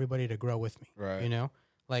wanting everybody to grow with me, Right.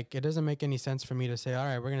 Like it doesn't make any sense for me to say, all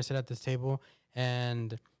right, we're going to sit at this table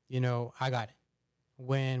and, I got it.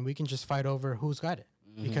 When we can just fight over who's got it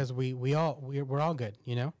because we're all good,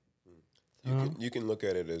 You can look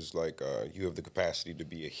at it as like you have the capacity to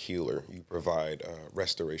be a healer. You provide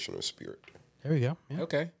restoration of spirit. There we go. Yeah.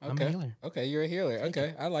 Okay. I'm a healer. Okay, you're a healer.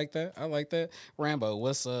 Okay, I like that. Rambo,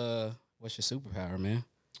 what's your superpower, man?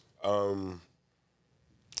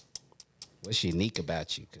 What's unique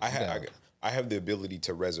about you? 'Cause I, you ha- got- I have the ability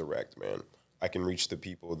to resurrect, man. I can reach the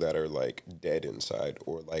people that are like dead inside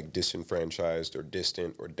or like disenfranchised or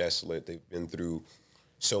distant or desolate. They've been through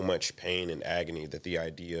so much pain and agony that the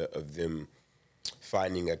idea of them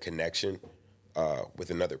finding a connection with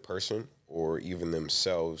another person or even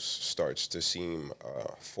themselves starts to seem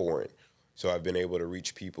foreign. So I've been able to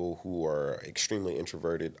reach people who are extremely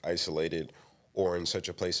introverted, isolated, or in such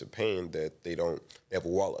a place of pain that they have a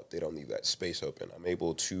wall up. They don't leave that space open. I'm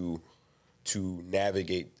able to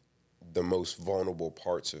navigate the most vulnerable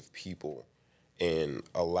parts of people and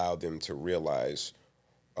allow them to realize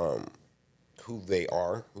who they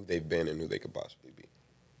are, who they've been, and who they could possibly be.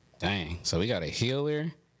 Dang. So we got a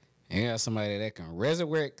healer. And you got somebody that can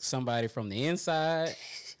resurrect somebody from the inside.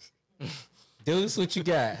 Deuce, what you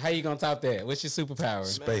got? How you gonna top that? What's your superpower?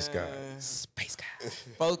 Space guy. Space guy.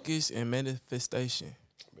 Focus and manifestation.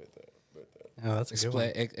 Oh, that's a good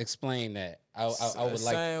one. Explain that. I would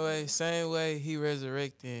like. Same way he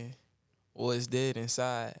resurrecting what's dead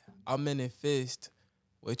inside. I manifest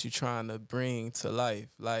what you trying to bring to life.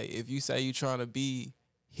 Like if you say you trying to be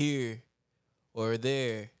here or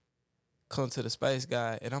there, come to the space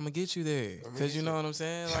guy, and I'm gonna get you there. Cause you know what I'm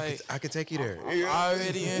saying. Like I could take you there. I'm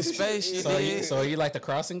already in space. You dig? So are you like the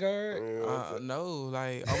crossing guard? No,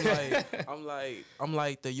 like I'm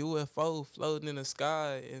like the UFO floating in the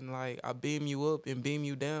sky, and like I beam you up and beam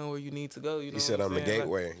you down where you need to go. You know You said what I'm the saying?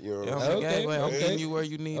 gateway. You know what Yeah, I'm I'm saying? the Okay, gateway. I'm okay. getting you where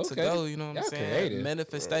you need to Okay. go. You know what Y'all I'm saying? creative.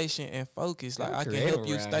 Manifestation and focus. Like Y'all I can creative help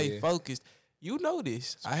you around stay here. focused. You know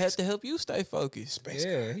this. I had to help you stay focused.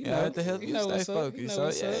 Yeah, Yeah, I had to help you stay what's up. focused. You know So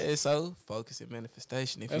what's up. yeah, so focus and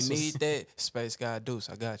manifestation. If That's you what's- need that, space guy Deuce,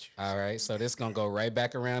 I got you. All right, so this gonna go right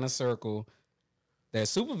back around in circle.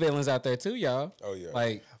 There's supervillains out there too, y'all. Oh, yeah.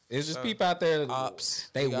 Like it's just people out there. Ops.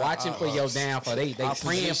 They We got watching for your ops. downfall. They praying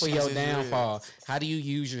for your Oppositions is real. downfall. How do you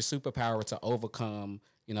use your superpower to overcome,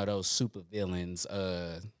 those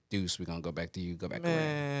supervillains? Deuce, we're gonna go back to you. Go back around.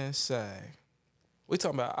 Man, say. We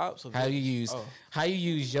talking about ops. Or How you villains? use Oh. how you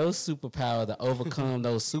use your superpower to overcome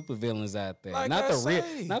those supervillains out there? Like not I the real,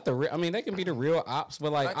 say. not the real. I mean, they can be the real ops,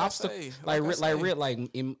 but like Like I ops, say, like like I say. real, like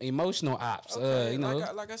emotional ops. Okay, You know,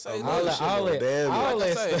 like I say, all look, that, all that, Damn, all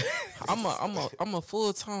like I that say, stuff. I'm a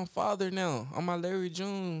full time father now. I'm my Larry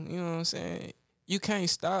June. You know what I'm saying? You can't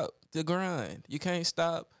stop the grind. You can't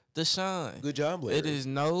stop the shine. Good job, Larry. It is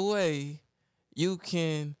no way you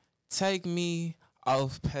can take me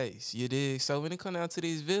off pace. You dig? So when it come down to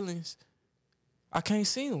these villains, I can't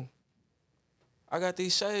see them. I got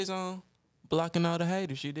these shades on, blocking all the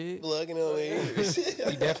haters. You dig? Plugging on the ears.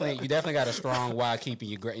 You definitely got a strong why keeping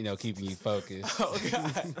you keeping you focused. Oh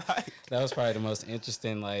God! Like, That was probably the most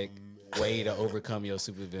interesting way to overcome your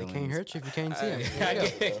supervillains. Can't hurt you if you can't see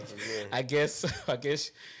him. I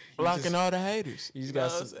guess blocking all the haters. you just know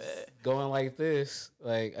got what I'm some, saying? going like this.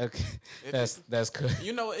 Like okay, that's good.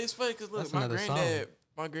 You know, it's funny because look, That's my another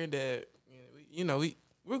granddad,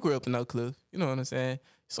 we grew up in Oak Cliff. You know what I'm saying?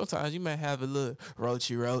 Sometimes you might have a little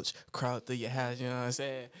roach crawl through your house. You know what I'm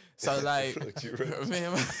saying? So like,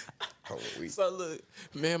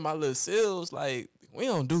 man, my little seals like. We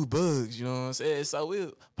don't do bugs, you know what I'm saying? So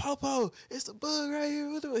we'll, Popo, it's a bug right here.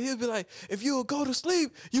 He'll be like, if you would go to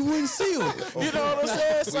sleep, you wouldn't see him. You know what I'm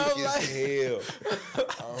saying? So I'm Weak as like,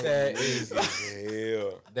 hell. That Weak is as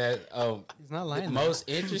hell. that He's not the lying. most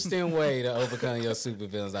interesting way to overcome your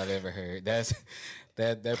supervillains I've ever heard.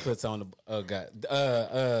 That puts on the oh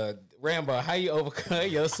god. Rambo, how you overcome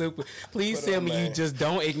your super? Please Put tell on me you my- just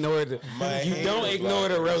don't ignore the my you don't hater ignore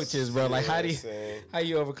the blockers. roaches, bro. Like You know how what do I'm you saying? how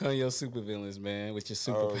you overcome your supervillains, man, with your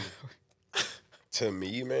superpower? To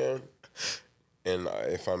me, man, and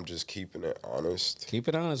if I'm just keeping it honest, Keep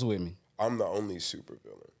it honest with me. I'm the only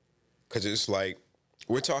supervillain. Cause it's like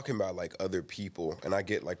we're talking about like other people, and I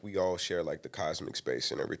get like we all share like the cosmic space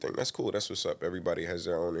and everything. That's cool. That's what's up. Everybody has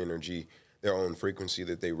their own energy, their own frequency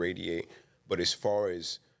that they radiate. But as far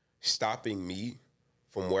as stopping me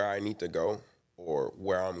from where I need to go or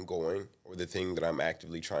where I'm going or the thing that I'm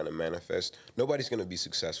actively trying to manifest, nobody's gonna be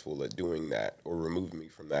successful at doing that or removing me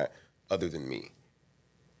from that other than me.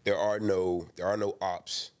 There are no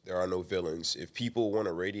ops. There are no villains. If people want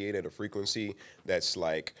to radiate at a frequency that's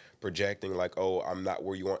like projecting, like, oh, I'm not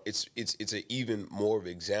where you want. It's an even more of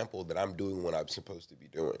an example that I'm doing what I'm supposed to be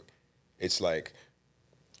doing. It's like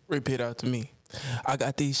repeat out to me. I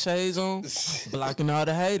got these shades on, blocking all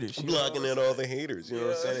the haters. You know what blocking I'm at all the haters. You know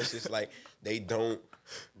what I'm saying? It's just like they don't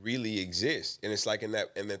really exist, and it's like in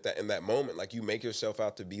that moment, like you make yourself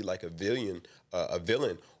out to be like a villain,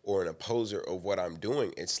 or an opposer of what I'm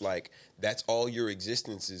doing. It's like that's all your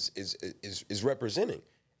existence is representing.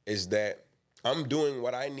 Is that I'm doing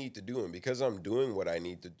what I need to do, and because I'm doing what I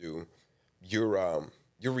need to do, you're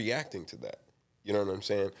reacting to that. You know what I'm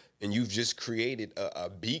saying? And you've just created a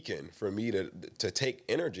beacon for me to take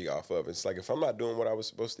energy off of. It's like if I'm not doing what I was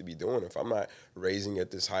supposed to be doing, if I'm not raising at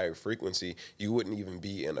this higher frequency, you wouldn't even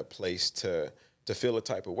be in a place to feel a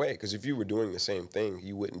type of way. Because if you were doing the same thing,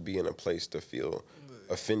 you wouldn't be in a place to feel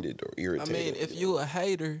offended or I irritated. mean, if you a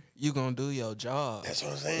hater, you gonna do your job. That's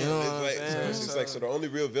what I'm saying. You know what It's I'm like, saying? it's like, so the only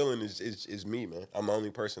real villain is me, man. I'm the only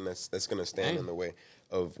person that's gonna stand in the way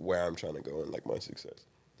of where I'm trying to go and like my success.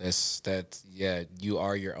 That's yeah. You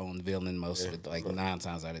are your own villain most of it. Like 9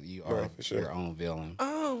 times out of you are for sure. your own villain.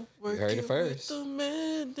 Oh, You heard it first. the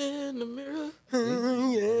man in the mirror. Sing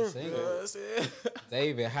You know it. what I'm saying?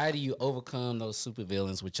 David, how do you overcome those super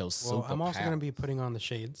villains with your super? Well, I'm also going to be putting on the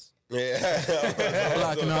shades. Yeah.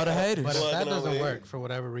 Blocking all the haters. But if that Blocking all doesn't the work for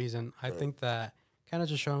whatever reason, I think that kind of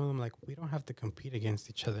just showing them like we don't have to compete against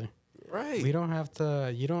each other. Right. We don't have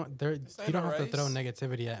to. You don't. There. ain't You don't a have to throw race.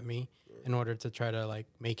 negativity at me in order to try to like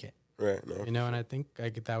make it. Right. No. You know, and I think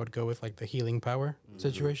like that would go with like the healing power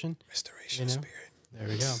situation. Restoration You know? spirit. There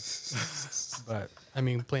we go. But I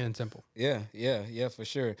mean, plain and simple. Yeah, for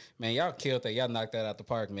sure. Man, y'all killed that. Y'all knocked that out the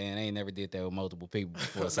park, man. I ain't never did that with multiple people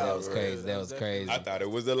before, so that was crazy. That was crazy. I thought it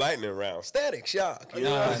was the lightning round. Static shock. You know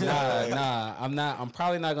Nah, what I'm saying? nah. I'm not. I'm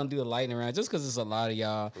probably not gonna do the lightning round just because it's a lot of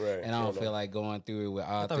y'all, Right, and I don't fair feel like going through it with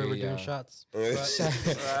all I thought we were three doing of y'all. shots.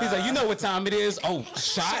 He's like, you know what time it is? Oh,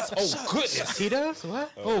 shots! Oh goodness! Tito's? What?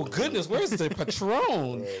 Oh goodness! Where's the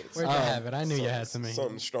Patron? Where'd you have it? I knew you had some.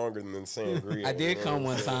 Something stronger than sangria. I did you know come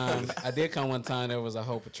what one I'm saying? time. I did come one time. There was a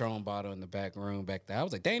whole Patron bottle in the back room back there. I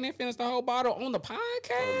was like, dang, they finished the whole bottle on the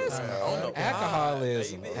podcast.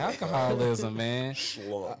 Alcoholism, alcoholism, man.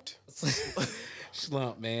 Slumped.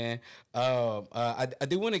 Slump, man. I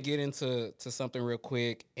do want to get into something real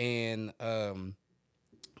quick, and I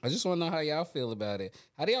just want to know how y'all feel about it.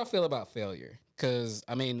 How do y'all feel about failure? Because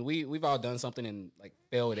I mean, we've all done something and like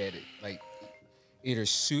failed at it, like either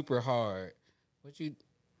super hard. What you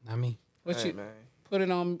Not me. what Hey, you man. put it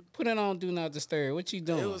on Do Not Disturb? What you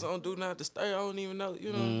doing? It was on Do Not Disturb. I don't even know.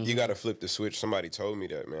 You know. You gotta flip the switch. Somebody told me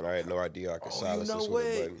that, man. I had no idea I could Oh, you silence know this what?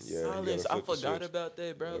 with a button. Yeah, you gotta Silence. I flip the forgot switch. about that,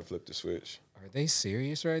 You bro. gotta flip the switch. Are they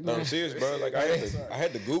serious right No, now? I'm serious, bro. Like I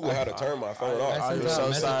had to Google how to turn my phone off. I I'm sent out so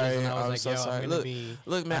messages sorry. and I was I'm like, so yo, I'm sorry. gonna Look, be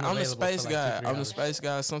look, man. I'm the unavailable space for like guy. 2-3 I'm the hours. space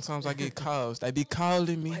guy. Sometimes I get calls. They be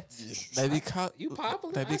calling me. They be call. You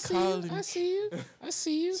popular? They be I see calling you. me. I see you. I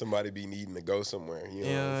see you. Somebody be needing to go somewhere. You know,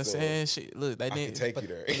 You know what I'm saying? Shit. Look, they I can didn't. take you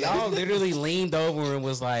there. Y'all literally leaned over and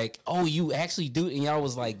was like, "Oh, you actually do," and y'all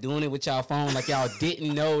was like doing it with y'all phone, like y'all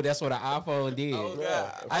didn't know that's what an iPhone did. Oh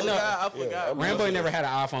God, I know. I forgot. I'm Rambo listening. never had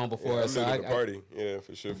an iPhone before, Yeah, I'm so new to the party. Yeah,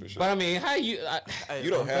 for sure. But I mean, how you? Hey, You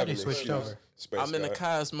don't I'm have you an switched excuse, over. space I'm in the guy.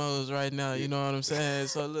 cosmos right now. You know what I'm saying?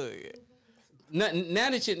 So look, now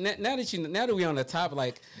that we on the top,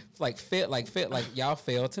 like y'all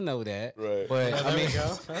failed to know that, Right. But I mean,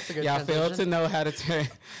 That's a good y'all failed to transition. know how to turn,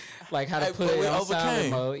 like how to Hey, put but it we on silent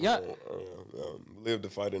overcame. mode. Y'all. Live to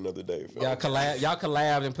fight another day. Y'all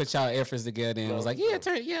collabed and put y'all efforts together and was like,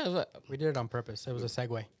 look. We did it on purpose. It was a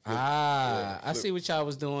segue. I see what y'all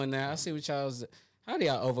was doing now. I see what y'all was. How do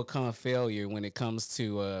y'all overcome failure when it comes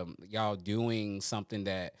to y'all doing something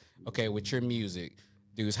that with your music,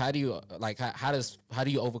 dudes? How do you how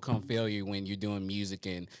do you overcome failure when you're doing music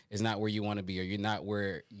and it's not where you want to be, or you're not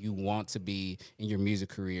where you want to be in your music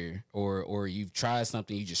career, or you've tried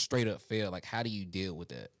something you just straight up failed? Like, how do you deal with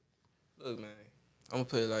that? look, man. I'm gonna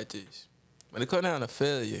put it like this: when it comes down to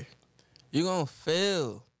failure, you're gonna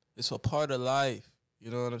fail. It's a part of life.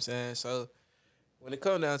 You know what I'm saying? So when it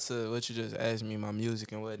comes down to what you just asked me, my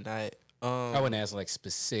music and whatnot, I wouldn't ask like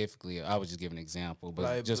specifically. I was just giving an example, but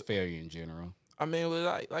Like, just failure in general. I mean, with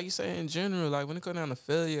like you say in general, like when it comes down to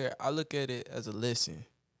failure, I look at it as a lesson.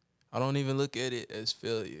 I don't even look at it as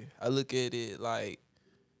failure. I look at it like,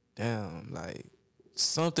 damn, like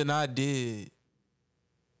something I did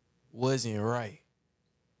wasn't right.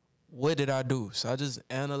 What did I do? So I just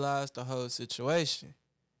analyzed the whole situation.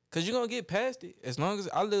 Cause you're gonna get past it. As long as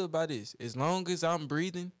I live by this, as long as I'm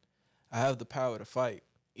breathing, I have the power to fight.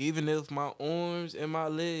 Even if my arms and my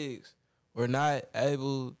legs were not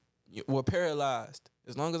able, were paralyzed.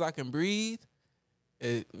 As long as I can breathe,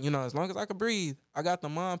 as long as I can breathe, I got the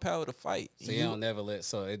mind power to fight. So you don't never let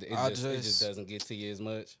it I just just- doesn't get to you as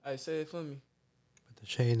much. Hey, say it for me. Put the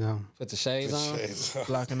shades on. Put the shades on.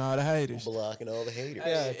 Blocking all the haters. Blocking all the haters.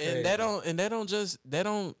 Hey, crazy. and that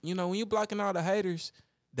don't when you blocking all the haters,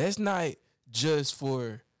 that's not just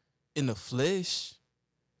for in the flesh.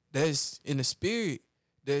 That's in the spirit.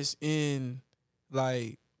 That's in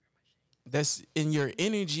like that's in your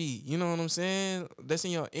energy. You know what I'm saying? That's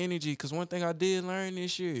in your energy. Cause one thing I did learn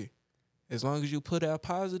this year, as long as you put out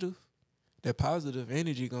positive, that positive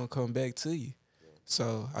energy gonna come back to you.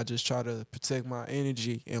 So I just try to protect my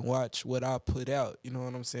energy and watch what I put out. You know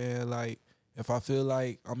what I'm saying? Like if I feel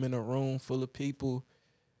like I'm in a room full of people,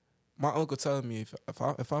 my uncle told me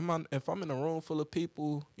if I'm in a room full of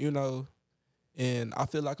people, you know, and I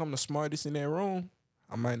feel like I'm the smartest in that room,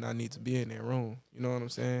 I might not need to be in that room. You know what I'm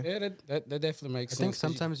saying? Yeah, that definitely makes I sense. think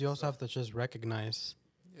sometimes you also have to just recognize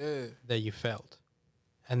Yeah. that you failed,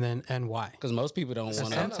 and why. because most people don't want to.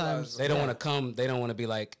 Sometimes They don't want to come. They don't want to be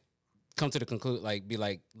like come to the conclude. Like be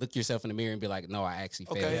like look yourself in the mirror and be like, no, I actually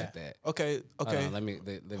failed Okay. at that. Okay. Hold Okay. on, let me.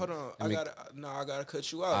 Hold on. let me- I gotta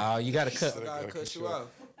cut you off. Oh, you gotta cut. I gotta cut you off.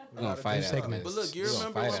 We're gonna fight There's out. segments. But look, you We gonna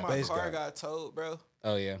remember fight when out. my Space car guy. got towed, bro?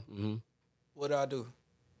 Oh yeah. Mm-hmm. What did I do?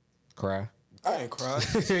 Cry. I ain't cried.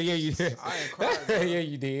 yeah, you did. I ain't cried. Bro. yeah,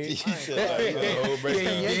 you did. He said, like, the whole breakdown.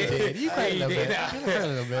 Yeah, you did. You cried a little bit. Nah. You cried a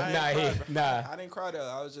little bit. Nah. I didn't cry though.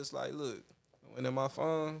 I was just like, look, I went in my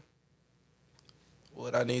phone.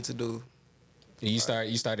 What I need to do. You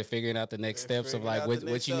started figuring out the next steps of Figuring like out what the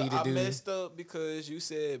what next you step. need to do. I messed up because you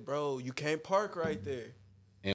said, bro, you can't park right there.